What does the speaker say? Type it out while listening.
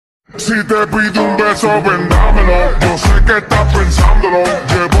Si te pido un beso, vendámelo. Yo sé que estás pensándolo.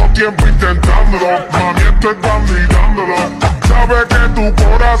 Llevo tiempo intentándolo. Mami, estoy validándolo. Sabes que tu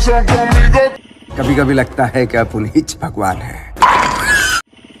corazón conmigo. कभी-कभी लगता है कि अपन ही भगवान है।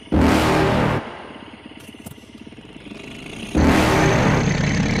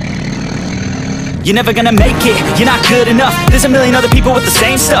 You're never gonna make it, you're not good enough. There's a million other people with the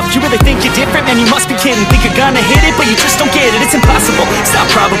same stuff. You really think you're different? Man, you must be kidding. Think you're gonna hit it, but you just don't get it. It's impossible, it's not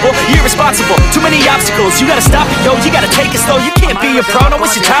probable, you're irresponsible. Too many obstacles, you gotta stop it, yo. You gotta take it slow, you can't be a pro. Don't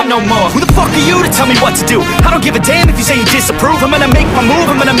waste your time no more. Who the fuck are you to tell me what to do? I don't give a damn if you say you disapprove. I'm gonna make my move,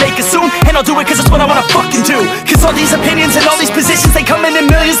 I'm gonna make it soon. And I'll do it cause it's what I wanna fucking do. Cause all these opinions and all these positions, they come in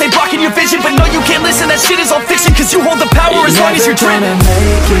millions, they blocking your vision. But no, you can't listen, that shit is all fiction. Cause you hold the power as long as you're dreaming.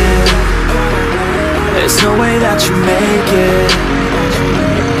 There's no way that you make it,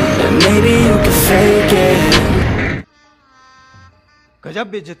 and maybe you can fake it. गजब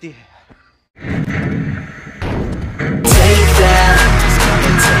बेइज्जती है। Take that,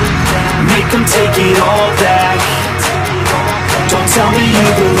 make them take it all back. Don't tell me you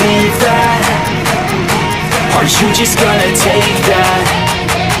believe that. Are you just gonna take that,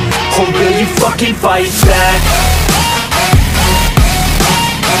 or will you fucking fight back?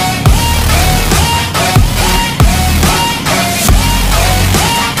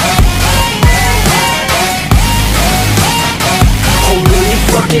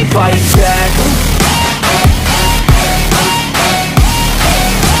 Fucking fight back.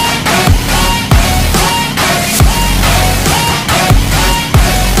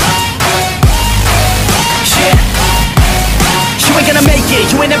 You ain't gonna make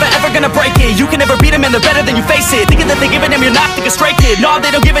it, you ain't never ever gonna break it. You can never beat them and they're better than you, face it. Thinking that they give a damn, you're not thinking straight, kid. No, they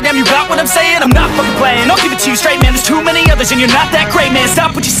don't give a damn, you got what I'm saying? I'm not fucking playing, I'll give it to you straight, man. There's too many others and you're not that great, man.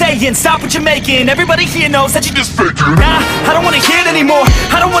 Stop what you're saying, stop what you're making. Everybody here knows that you just faking. Nah, I don't wanna hear it anymore,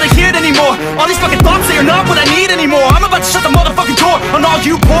 I don't wanna hear it anymore. All these fucking thoughts, they are not what I need anymore. I'm about to shut the motherfucking door on all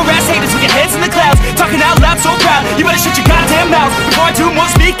you poor ass haters with your heads in the clouds, talking out loud so proud. You better shut your goddamn mouth before I do more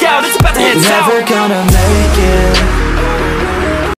speak out. It's about to head south. Never gonna make it,